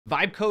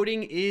Vibe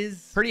coding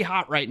is pretty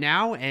hot right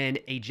now, and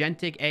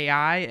agentic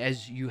AI,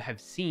 as you have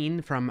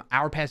seen from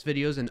our past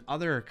videos and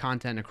other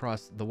content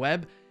across the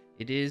web,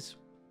 it is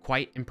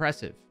quite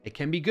impressive. It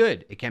can be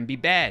good, it can be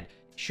bad.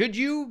 Should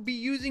you be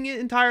using it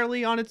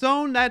entirely on its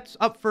own? That's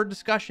up for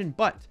discussion,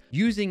 but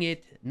using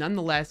it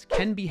nonetheless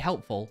can be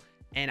helpful.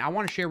 And I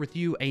want to share with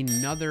you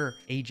another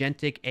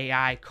agentic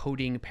AI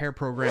coding pair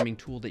programming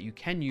tool that you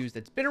can use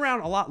that's been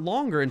around a lot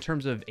longer in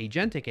terms of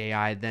agentic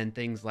AI than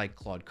things like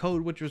Claude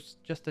Code, which was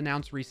just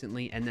announced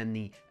recently, and then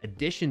the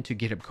addition to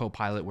GitHub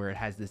Copilot where it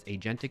has this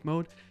agentic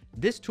mode.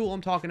 This tool I'm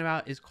talking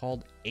about is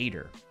called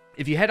Aider.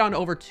 If you head on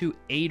over to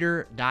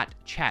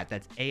aider.chat,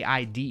 that's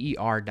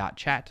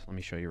AIDER.chat. Let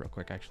me show you real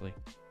quick, actually.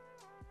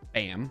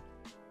 Bam.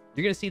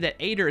 You're going to see that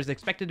Aider is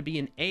expected to be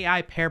an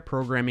AI pair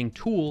programming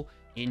tool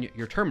in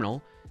your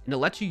terminal. And it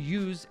lets you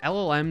use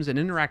LLMs and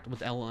interact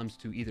with LLMs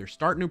to either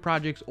start new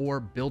projects or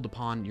build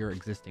upon your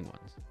existing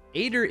ones.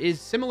 Aider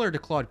is similar to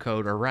Claude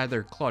Code, or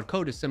rather Claude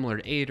Code is similar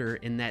to Aider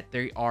in that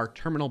they are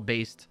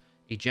terminal-based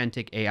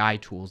agentic AI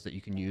tools that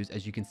you can use,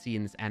 as you can see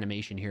in this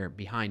animation here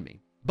behind me.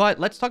 But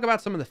let's talk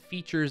about some of the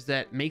features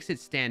that makes it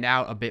stand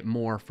out a bit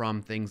more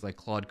from things like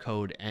Claude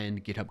Code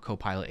and GitHub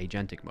Copilot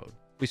agentic mode.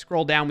 We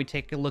scroll down, we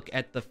take a look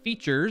at the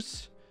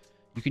features.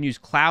 You can use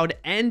cloud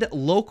and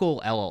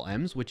local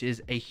LLMs, which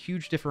is a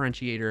huge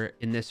differentiator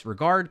in this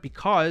regard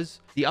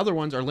because the other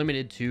ones are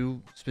limited to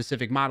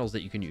specific models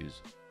that you can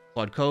use.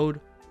 Claude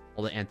Code,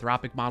 all the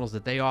Anthropic models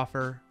that they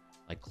offer,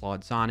 like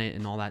Claude Sonnet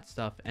and all that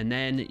stuff. And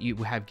then you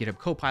have GitHub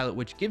Copilot,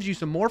 which gives you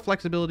some more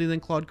flexibility than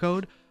Claude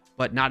Code,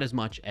 but not as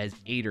much as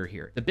Aider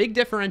here. The big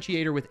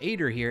differentiator with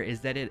Aider here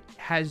is that it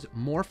has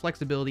more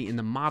flexibility in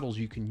the models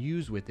you can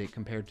use with it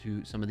compared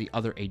to some of the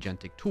other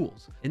agentic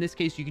tools. In this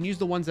case, you can use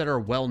the ones that are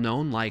well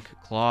known like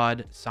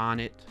Claude,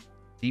 Sonnet,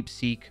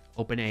 DeepSeek,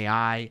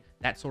 OpenAI,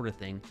 that sort of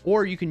thing.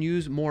 Or you can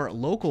use more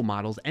local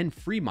models and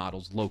free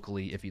models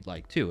locally if you'd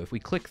like to. If we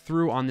click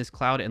through on this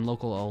cloud and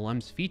local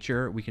LLMs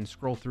feature, we can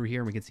scroll through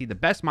here and we can see the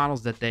best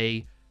models that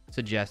they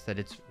suggest that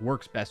it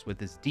works best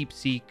with is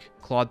DeepSeek,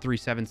 Claude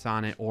 3.7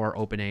 Sonnet, or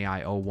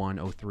OpenAI 0.1,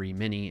 0.3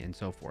 Mini, and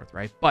so forth,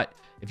 right? But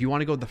if you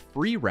want to go the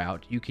free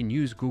route, you can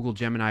use Google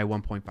Gemini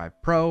 1.5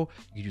 Pro,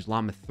 you can use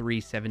Llama 3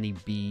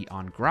 70B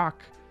on Grok,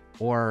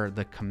 or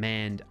the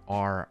Command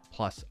R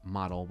Plus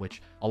model,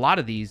 which a lot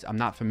of these I'm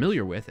not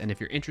familiar with. And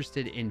if you're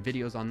interested in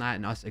videos on that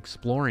and us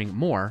exploring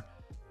more,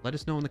 let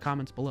us know in the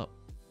comments below.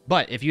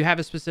 But if you have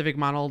a specific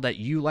model that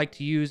you like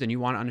to use and you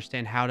want to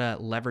understand how to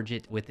leverage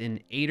it within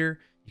Aider,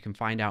 you can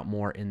find out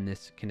more in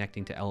this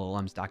Connecting to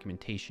LLMs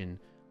documentation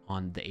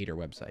on the Aider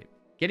website.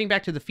 Getting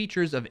back to the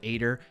features of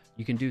Aider,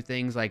 you can do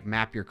things like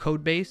map your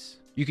code base.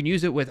 You can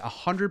use it with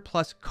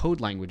 100+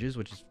 code languages,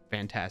 which is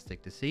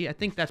fantastic to see. I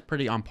think that's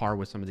pretty on par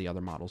with some of the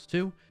other models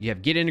too. You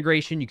have Git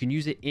integration. You can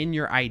use it in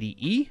your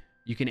IDE.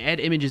 You can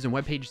add images and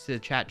web pages to the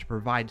chat to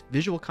provide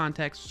visual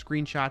context,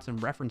 screenshots,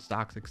 and reference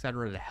docs,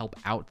 etc., to help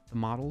out the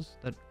models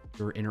that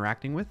you're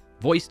interacting with.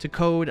 Voice to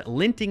code,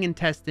 linting and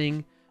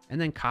testing, and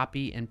then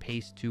copy and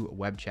paste to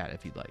web chat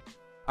if you'd like.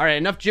 All right,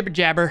 enough jibber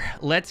jabber.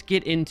 Let's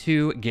get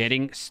into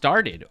getting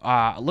started.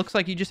 Looks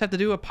like you just have to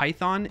do a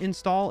Python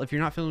install. If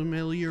you're not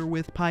familiar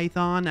with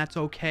Python, that's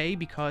okay,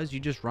 because you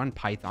just run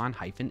python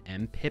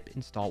 -m pip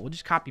install. We'll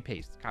just copy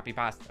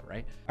pasta,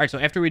 right? All right, so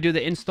after we do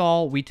the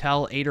install, we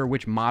tell Aider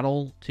which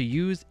model to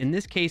use. In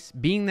this case,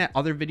 being that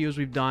other videos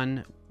we've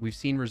done, we've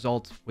seen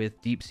results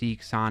with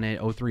DeepSeek, Sonnet,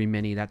 0.3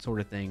 Mini, that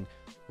sort of thing.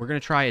 We're gonna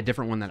try a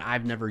different one that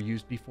I've never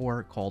used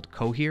before called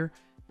Cohere,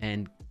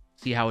 and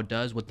see how it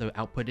does, what the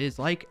output is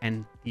like,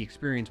 and the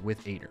experience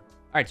with Aider.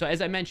 All right, so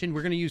as I mentioned,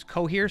 we're gonna use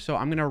Cohere, so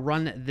I'm gonna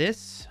run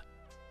this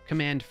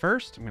command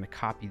first. I'm gonna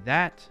copy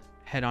that,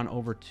 head on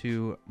over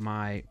to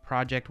my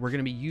project. We're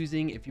gonna be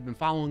using, if you've been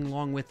following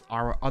along with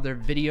our other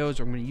videos,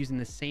 we're gonna be using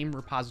the same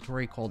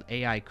repository called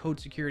AI Code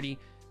Security,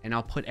 and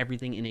I'll put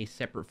everything in a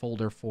separate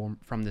folder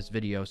from this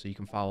video so you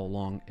can follow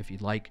along if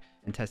you'd like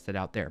and test it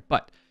out there.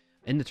 But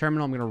in the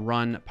terminal, I'm gonna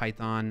run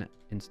Python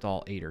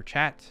install Aider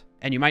chat.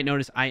 And you might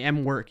notice I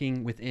am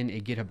working within a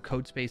GitHub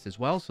code space as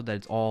well, so that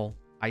it's all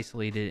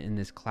isolated in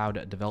this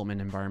cloud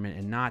development environment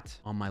and not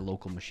on my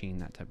local machine,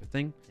 that type of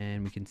thing.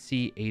 And we can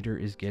see Aider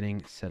is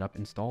getting set up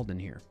installed in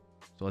here.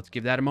 So let's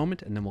give that a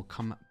moment and then we'll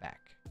come back.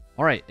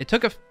 All right, it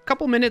took a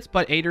couple minutes,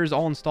 but Aider is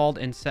all installed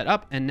and set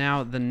up. And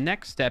now the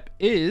next step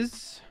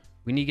is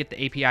we need to get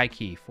the API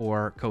key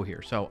for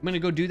Cohere. So I'm gonna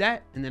go do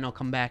that and then I'll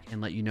come back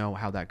and let you know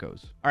how that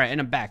goes. All right,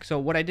 and I'm back. So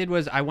what I did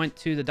was I went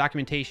to the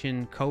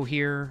documentation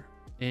Cohere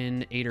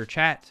in Aider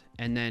chat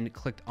and then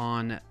clicked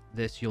on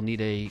this. You'll need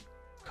a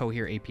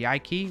Cohere API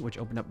key, which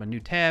opened up a new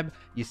tab.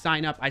 You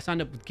sign up. I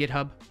signed up with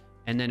GitHub,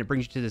 and then it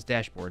brings you to this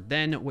dashboard.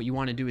 Then what you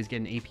want to do is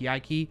get an API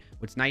key.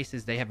 What's nice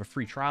is they have a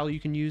free trial you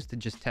can use to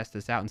just test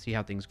this out and see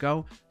how things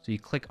go. So you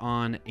click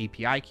on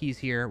API keys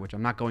here, which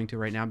I'm not going to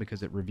right now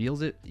because it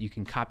reveals it. You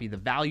can copy the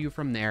value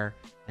from there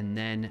and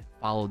then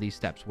follow these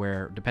steps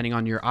where, depending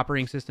on your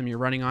operating system you're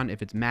running on,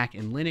 if it's Mac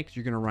and Linux,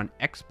 you're going to run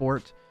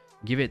export,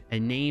 give it a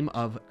name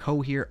of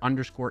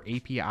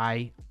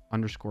Cohere_API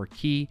underscore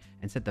key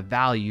and set the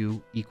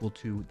value equal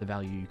to the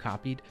value you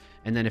copied.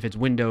 And then if it's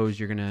Windows,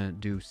 you're gonna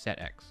do set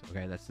X.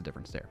 Okay, that's the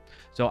difference there.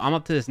 So I'm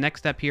up to this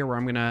next step here where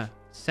I'm gonna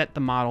set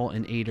the model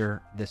in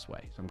Aider this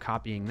way. So I'm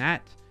copying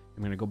that.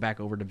 I'm gonna go back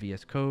over to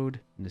VS Code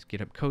in this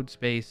GitHub code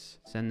space,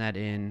 send that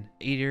in.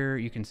 Aider,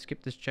 you can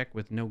skip this check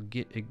with no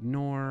git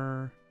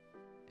ignore,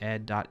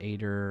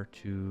 add.aider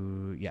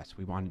to, yes,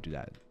 we want to do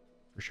that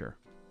for sure.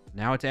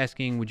 Now it's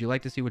asking, would you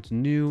like to see what's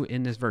new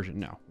in this version?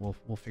 No,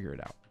 we'll figure it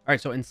out. All right,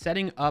 so in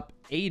setting up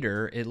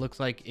Aider, it looks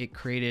like it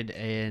created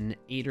an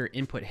Aider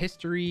input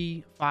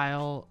history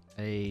file,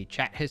 a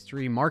chat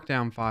history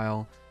markdown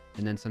file,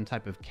 and then some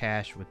type of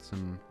cache with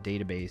some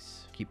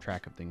database, keep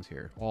track of things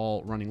here,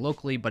 all running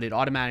locally, but it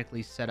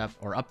automatically set up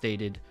or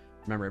updated.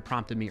 Remember, it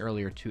prompted me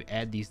earlier to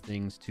add these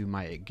things to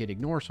my git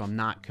ignore, so I'm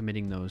not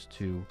committing those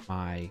to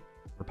my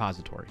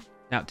repository.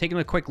 Now, taking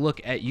a quick look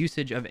at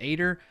usage of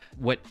Aider,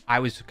 what I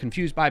was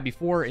confused by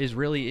before is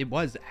really it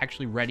was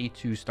actually ready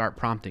to start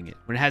prompting it.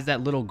 When it has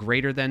that little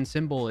greater than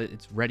symbol,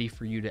 it's ready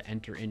for you to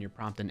enter in your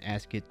prompt and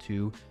ask it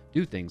to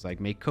do things like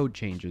make code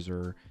changes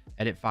or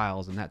edit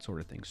files and that sort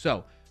of thing.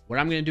 So what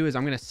I'm going to do is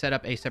I'm going to set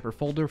up a separate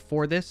folder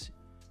for this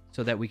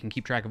so that we can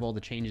keep track of all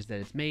the changes that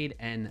it's made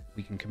and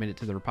we can commit it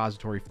to the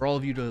repository for all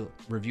of you to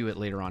review it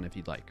later on if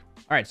you'd like.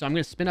 All right, so I'm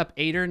going to spin up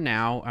Aider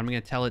now. I'm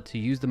going to tell it to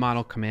use the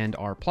model Command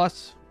R+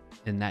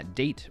 in that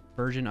date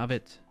version of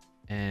it,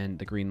 and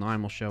the green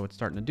line will show it's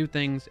starting to do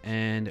things,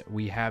 and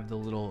we have the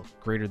little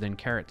greater than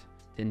caret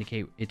to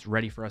indicate it's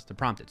ready for us to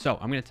prompt it. So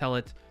I'm going to tell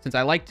it, since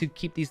I like to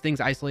keep these things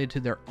isolated to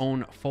their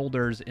own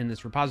folders in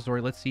this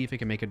repository, let's see if it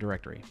can make a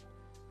directory.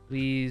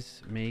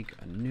 Please make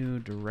a new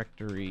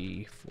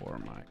directory for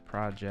my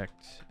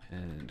project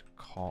and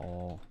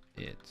call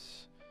it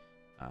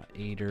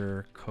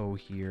Aider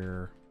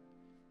Cohere,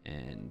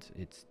 and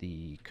it's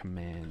the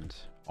Command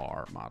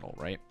R model,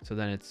 right? So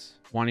then it's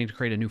wanting to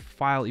create a new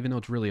file, even though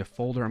it's really a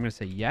folder. I'm going to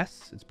say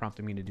yes. It's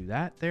prompting me to do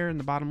that there in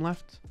the bottom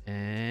left.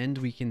 And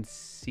we can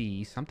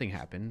see something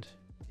happened.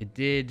 It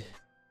did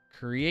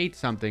create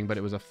something, but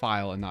it was a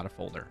file and not a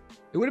folder.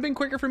 It would have been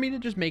quicker for me to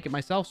just make it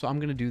myself, so I'm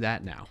going to do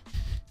that now.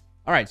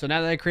 All right, so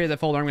now that I created that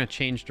folder, I'm going to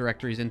change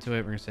directories into it.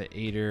 We're going to say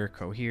Aider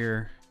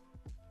Cohere,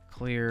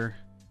 clear,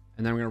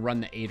 and then we're going to run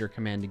the Aider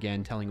command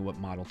again, telling it what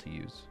model to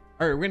use.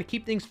 All right, we're going to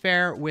keep things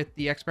fair with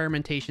the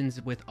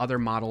experimentations with other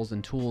models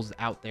and tools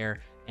out there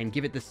and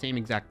give it the same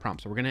exact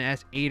prompt. So we're going to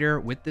ask Aider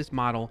with this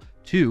model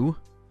to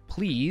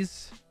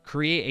please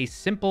create a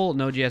simple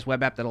Node.js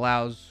web app that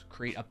allows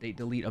create, update,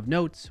 delete of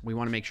notes. We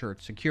want to make sure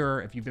it's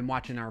secure. If you've been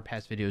watching our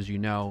past videos, you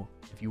know,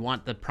 if you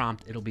want the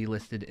prompt, it'll be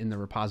listed in the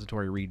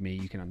repository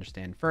README. You can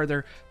understand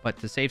further, but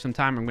to save some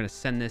time, I'm going to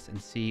send this and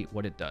see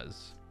what it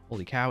does.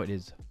 Holy cow, it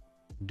is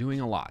doing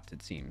a lot,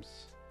 it seems.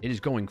 It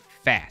is going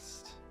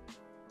fast.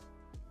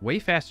 Way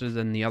faster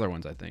than the other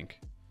ones, I think.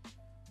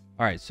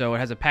 All right, so it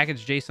has a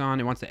package JSON.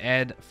 It wants to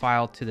add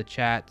file to the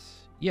chat.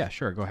 Yeah,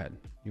 sure, go ahead.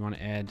 You want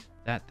to add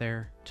that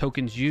there.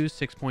 Tokens used,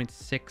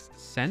 6.6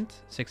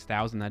 sent.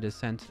 6,000, that is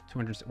sent.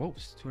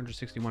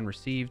 261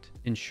 received.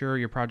 Ensure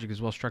your project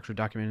is well structured,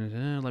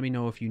 documented. Let me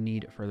know if you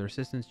need further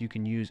assistance. You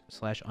can use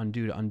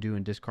 /undo to undo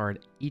and discard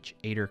each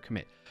Aider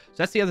commit. So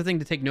that's the other thing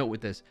to take note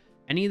with this.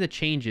 Any of the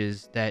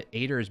changes that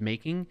Aider is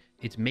making,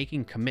 it's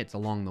making commits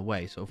along the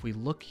way. So if we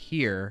look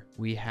here,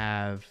 we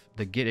have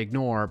the git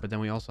ignore, but then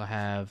we also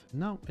have,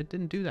 no, it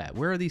didn't do that.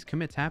 Where are these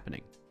commits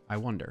happening? I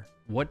wonder.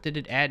 What did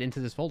it add into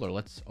this folder?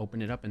 Let's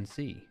open it up and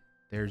see.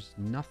 There's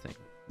nothing.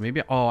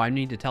 Maybe, oh, I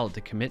need to tell it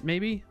to commit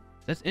maybe?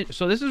 That's it.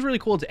 So this is really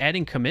cool. It's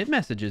adding commit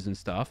messages and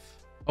stuff.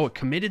 Oh, it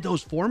committed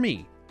those for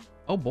me.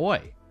 Oh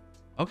boy.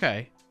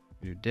 Okay.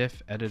 Do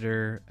diff,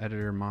 editor,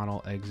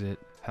 model, exit,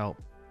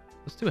 help.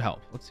 Let's do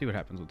help. Let's see what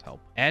happens with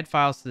help. Add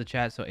files to the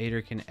chat so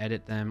Aider can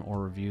edit them or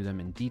review them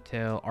in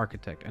detail.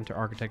 Architect. Enter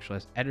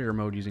architect/editor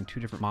mode using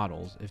 2 different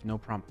models. If no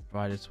prompt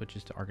provided,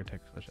 switches to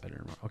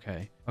architect/editor mode.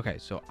 Okay. Okay,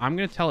 so I'm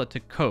going to tell it to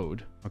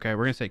code. Okay,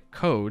 we're going to say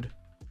code,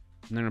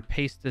 and then I'm going to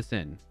paste this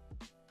in.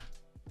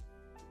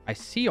 I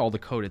see all the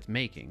code it's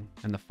making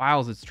and the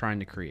files it's trying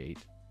to create.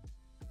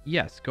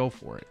 Yes, go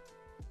for it.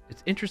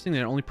 It's interesting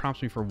that it only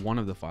prompts me for one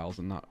of the files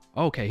and not...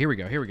 Okay, here we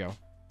go. Here we go.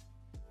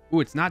 Ooh,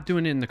 it's not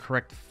doing it in the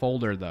correct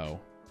folder though.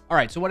 All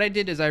right, so what I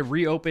did is I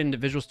reopened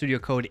Visual Studio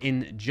Code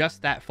in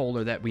just that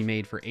folder that we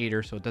made for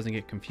Aider so it doesn't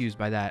get confused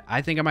by that.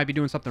 I think I might be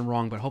doing something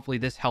wrong, but hopefully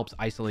this helps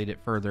isolate it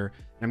further.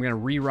 And I'm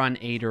gonna rerun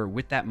Aider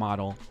with that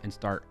model and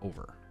start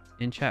over.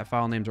 In-chat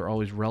file names are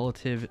always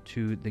relative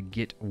to the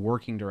Git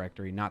working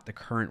directory, not the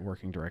current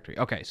working directory.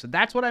 Okay, so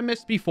that's what I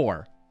missed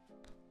before.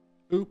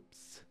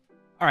 Oops.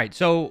 All right,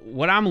 so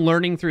what I'm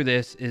learning through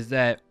this is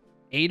that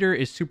Aider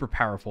is super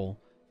powerful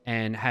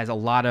and has a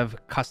lot of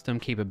custom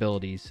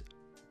capabilities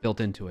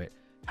built into it.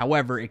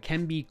 However, it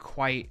can be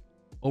quite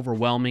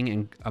overwhelming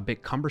and a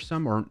bit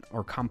cumbersome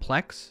or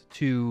complex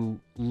to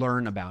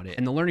learn about it.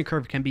 And the learning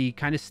curve can be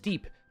kind of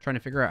steep, trying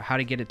to figure out how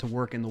to get it to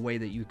work in the way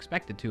that you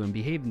expect it to and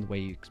behave in the way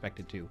you expect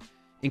it to.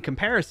 In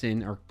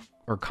comparison,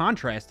 or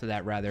contrast to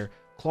that rather,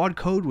 Claude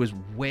Code was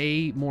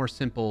way more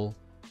simple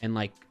and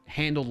like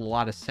handled a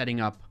lot of setting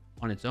up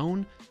on its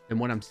own than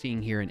what I'm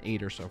seeing here in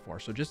Aider so far.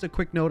 So just a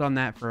quick note on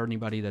that for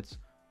anybody that's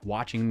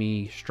watching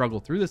me struggle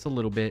through this a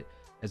little bit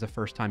as a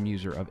first-time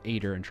user of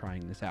Aider and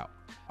trying this out.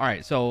 All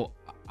right, so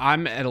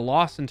I'm at a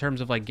loss in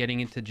terms of like getting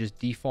it to just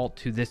default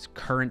to this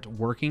current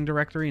working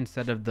directory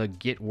instead of the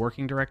Git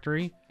working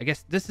directory. I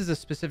guess this is a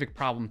specific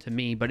problem to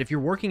me, but if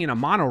you're working in a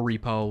mono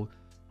repo,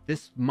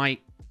 this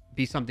might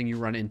be something you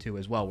run into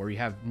as well, where you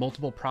have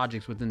multiple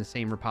projects within the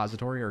same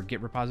repository or Git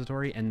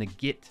repository, and the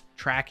Git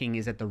tracking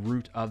is at the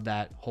root of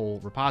that whole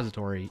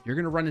repository. You're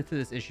going to run into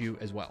this issue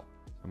as well.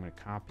 I'm going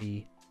to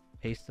copy,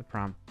 paste the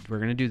prompt. We're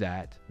going to do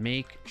that.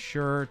 Make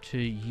sure to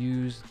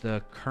use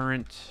the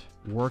current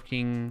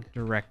working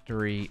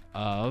directory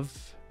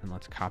of, and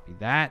let's copy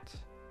that,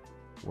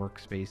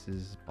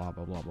 workspaces, blah,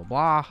 blah, blah, blah,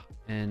 blah,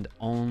 and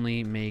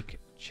only make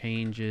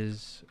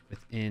changes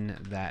within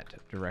that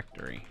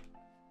directory.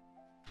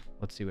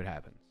 Let's see what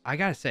happens. I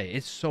gotta say,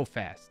 it's so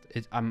fast.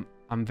 I'm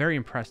very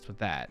impressed with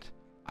that.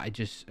 I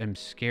just am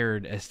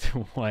scared as to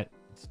what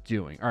it's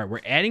doing. All right, we're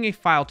adding a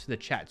file to the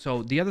chat.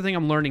 So the other thing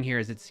I'm learning here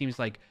is it seems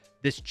like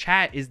this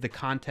chat is the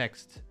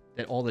context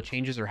that all the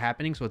changes are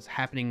happening. So it's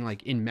happening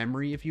like in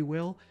memory, if you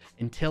will,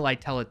 until I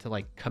tell it to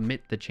like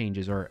commit the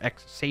changes or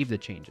save the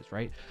changes,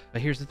 right?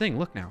 But here's the thing.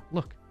 Look now,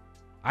 look.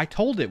 I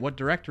told it what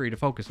directory to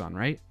focus on,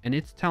 right? And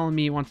it's telling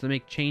me it wants to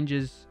make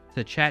changes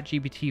to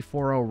ChatGPT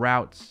 4.0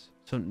 routes.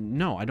 So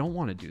no, I don't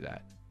want to do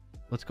that.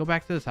 Let's go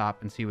back to the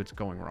top and see what's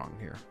going wrong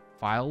here.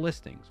 File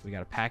listings. We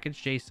got a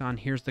package JSON.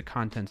 Here's the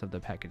contents of the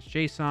package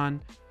JSON.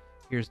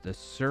 Here's the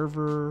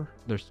server.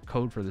 There's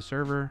code for the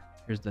server.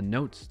 Here's the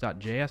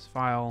notes.js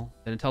file.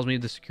 Then it tells me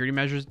the security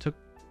measures it took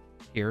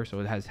here. So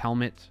it has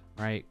helmet,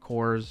 right?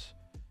 Cores,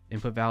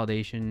 input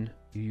validation,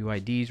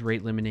 UUIDs,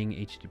 rate limiting,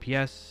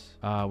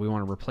 HTTPS. We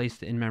want to replace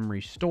the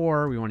in-memory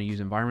store. We want to use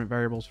environment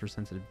variables for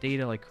sensitive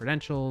data like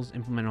credentials,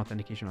 implement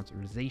authentication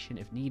authorization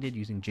if needed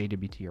using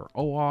JWT or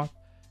OAuth,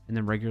 and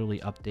then regularly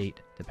update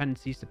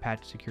dependencies to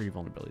patch security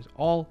vulnerabilities.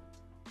 All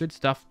good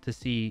stuff to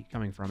see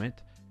coming from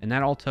it. And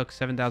that all took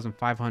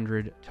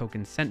 7,500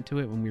 tokens sent to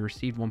it when we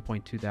received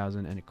 1.2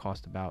 thousand, and it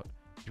cost about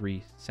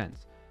 3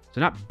 cents.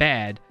 So not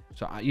bad.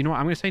 So you know what?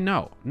 I'm going to say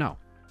no.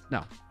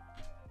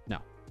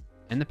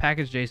 In the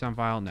package JSON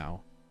file,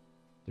 no.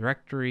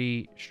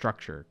 Directory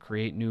structure,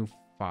 create new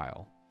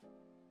file.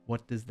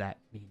 What does that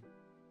mean?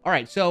 All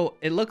right, so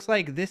it looks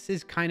like this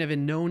is kind of a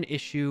known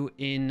issue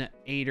in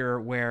Aider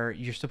where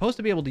you're supposed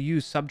to be able to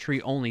use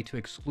subtree only to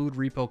exclude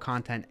repo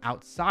content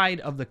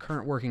outside of the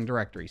current working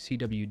directory,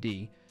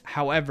 CWD.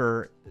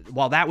 However,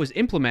 while that was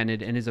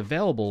implemented and is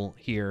available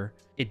here,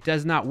 it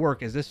does not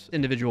work, as this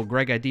individual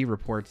Greg ID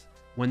reports,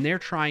 when they're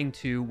trying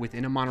to,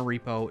 within a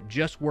monorepo,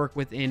 just work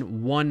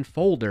within one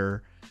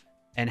folder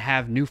and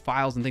have new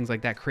files and things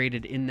like that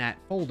created in that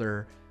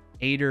folder.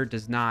 Aider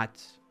does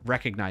not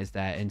recognize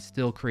that and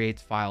still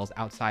creates files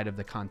outside of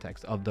the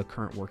context of the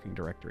current working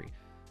directory.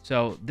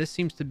 So this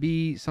seems to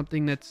be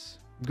something that's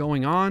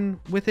going on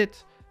with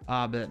it,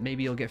 but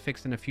maybe it'll get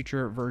fixed in a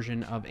future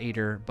version of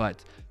Aider.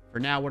 But for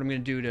now, what I'm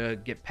going to do to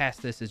get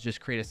past this is just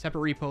create a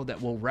separate repo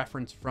that will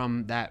reference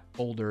from that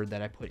folder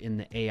that I put in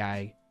the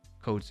AI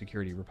code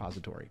security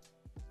repository.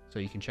 So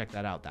you can check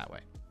that out that way.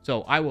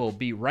 So I will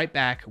be right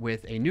back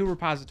with a new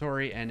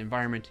repository and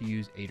environment to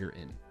use Aider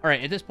in. All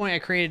right, at this point, I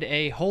created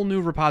a whole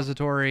new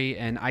repository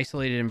and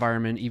isolated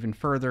environment even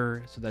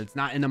further so that it's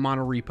not in a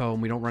mono repo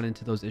and we don't run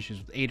into those issues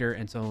with Aider.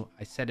 And so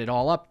I set it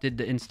all up, did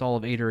the install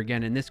of Aider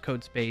again in this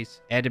code space,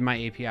 added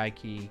my API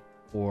key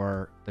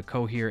for the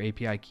Cohere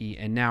API key.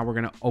 And now we're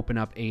going to open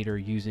up Aider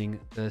using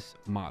this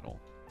model.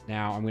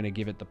 Now I'm going to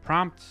give it the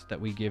prompts that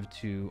we give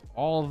to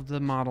all of the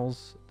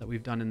models that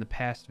we've done in the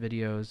past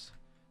videos,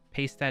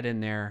 paste that in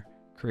there,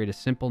 create a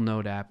simple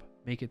node app,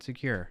 make it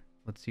secure.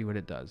 Let's see what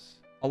it does.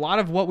 A lot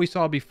of what we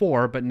saw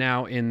before, but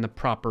now in the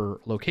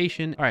proper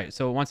location. All right,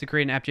 so it wants to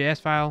create an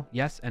app.js file.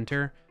 Yes,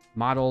 enter.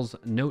 Models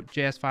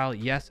note.js file.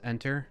 Yes,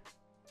 enter.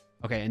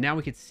 Okay, and now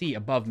we can see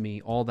above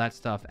me all that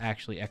stuff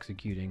actually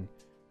executing.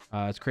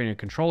 It's creating a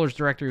controllers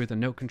directory with a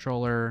note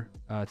controller.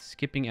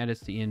 Skipping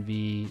edits to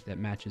env that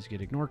matches get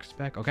ignore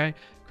spec. Okay,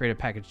 create a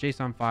package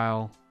JSON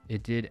file.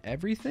 It did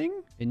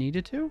everything it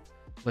needed to.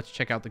 Let's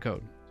check out the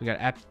code. We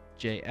got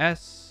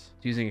app.js.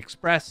 Using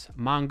Express,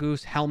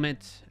 Mongoose,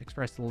 Helmet,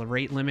 Express the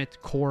rate limit,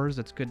 cores.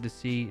 That's good to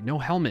see. No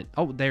helmet.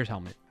 Oh, there's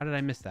helmet. How did I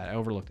miss that? I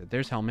overlooked it.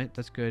 There's helmet.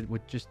 That's good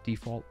with just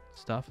default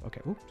stuff.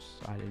 Okay. Oops.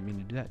 I didn't mean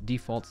to do that.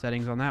 Default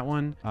settings on that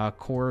one.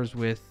 Cores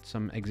with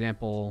some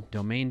example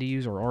domain to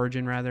use, or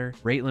origin rather.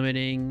 Rate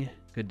limiting.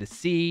 Good to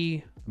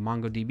see.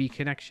 MongoDB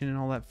connection and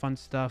all that fun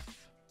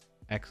stuff.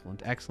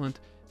 Excellent. Excellent.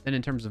 Then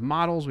in terms of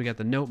models, we got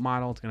the note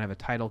model. It's going to have a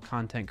title,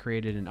 content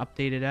created and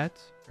updated at.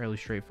 Fairly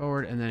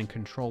straightforward. And then in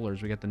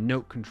controllers, we got the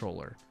note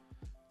controller.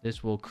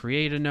 This will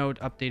create a note,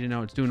 update a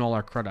note. It's doing all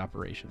our CRUD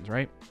operations,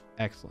 right?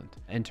 Excellent.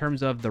 In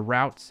terms of the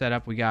route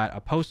setup, we got a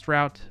post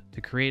route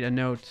to create a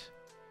note,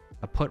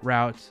 a put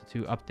route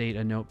to update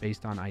a note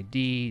based on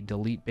ID,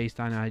 delete based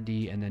on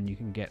ID, and then you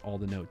can get all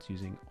the notes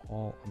using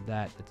all of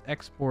that that's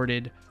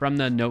exported from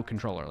the note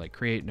controller, like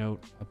create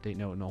note, update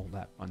note, and all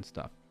that fun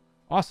stuff.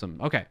 Awesome.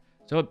 Okay.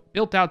 So it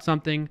built out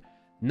something.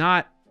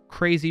 Not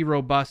crazy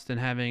robust and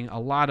having a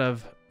lot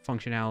of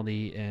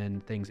functionality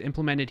and things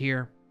implemented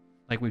here,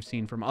 like we've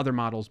seen from other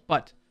models,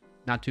 but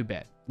not too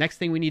bad. Next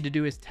thing we need to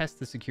do is test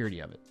the security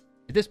of it.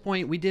 At this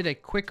point, we did a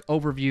quick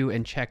overview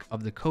and check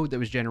of the code that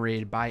was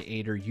generated by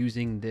Aider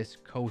using this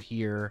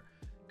Cohere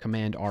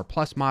Command R+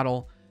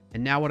 model.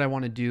 And now what I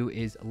want to do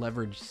is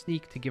leverage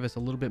Snyk to give us a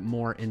little bit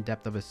more in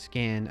depth of a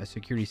scan, a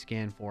security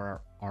scan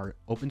for our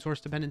open source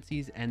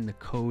dependencies and the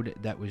code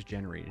that was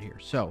generated here.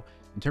 So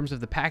in terms of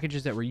the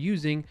packages that we're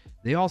using,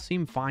 they all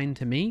seem fine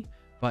to me,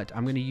 but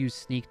I'm going to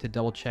use Snyk to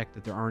double check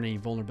that there aren't any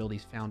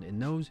vulnerabilities found in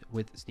those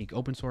with Snyk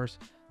open source.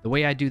 The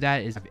way I do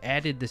that is I've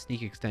added the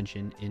Snyk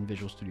extension in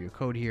Visual Studio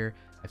Code here.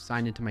 I've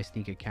signed into my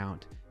Snyk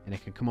account, and I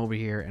can come over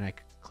here and I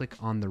can click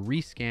on the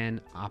rescan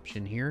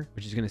option here,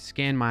 which is going to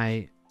scan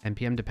my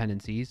npm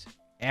dependencies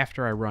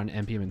after I run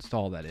npm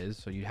install, that is.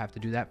 So you have to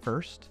do that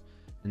first,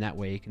 and that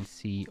way you can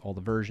see all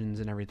the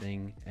versions and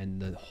everything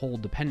and the whole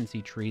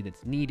dependency tree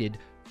that's needed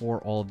for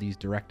all of these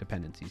direct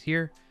dependencies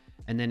here.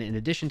 And then in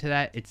addition to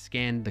that, it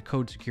scanned the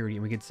code security,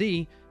 and we can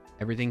see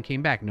everything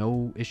came back.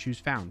 No issues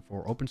found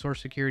for open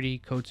source security,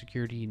 code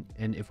security.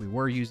 And if we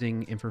were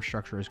using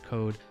infrastructure as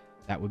code,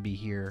 that would be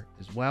here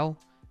as well.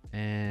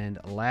 And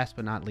last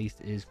but not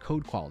least is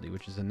code quality,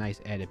 which is a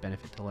nice added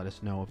benefit to let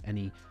us know of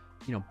any,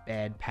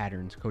 bad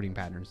patterns, coding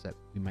patterns that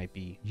we might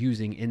be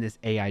using in this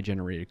AI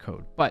generated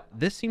code. But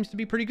this seems to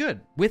be pretty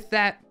good. With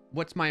that,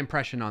 what's my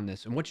impression on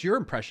this? And what's your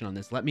impression on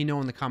this? Let me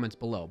know in the comments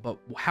below. But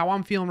how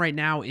I'm feeling right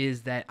now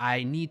is that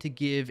I need to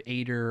give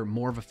Aider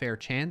more of a fair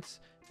chance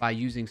by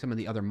using some of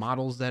the other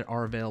models that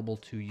are available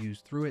to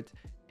use through it,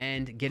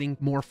 and getting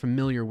more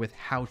familiar with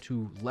how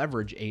to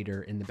leverage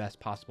Aider in the best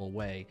possible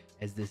way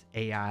as this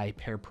AI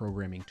pair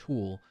programming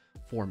tool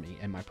for me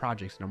and my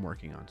projects that I'm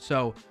working on.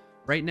 So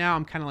right now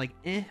I'm kind of like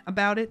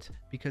about it,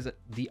 because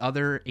the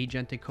other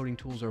agentic coding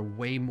tools are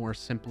way more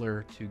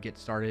simpler to get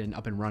started and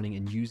up and running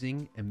and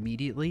using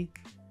immediately.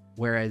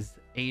 Whereas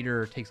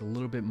Aider takes a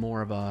little bit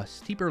more of a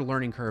steeper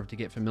learning curve to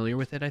get familiar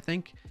with it, I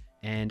think.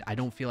 And I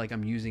don't feel like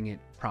I'm using it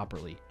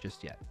properly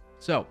just yet.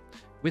 So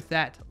with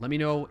that, let me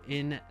know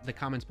in the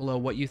comments below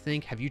what you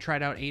think. Have you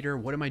tried out Aider?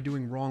 What am I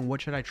doing wrong? What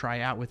should I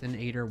try out within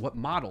Aider? What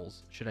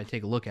models should I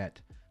take a look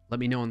at? Let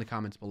me know in the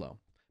comments below.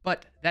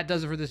 But that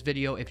does it for this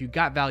video. If you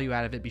got value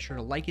out of it, be sure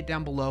to like it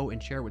down below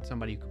and share it with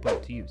somebody who could put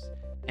it to use.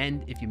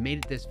 And if you made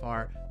it this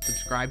far,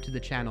 subscribe to the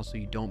channel so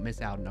you don't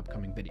miss out on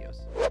upcoming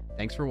videos.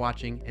 Thanks for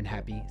watching, and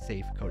happy,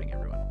 safe coding,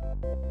 everyone.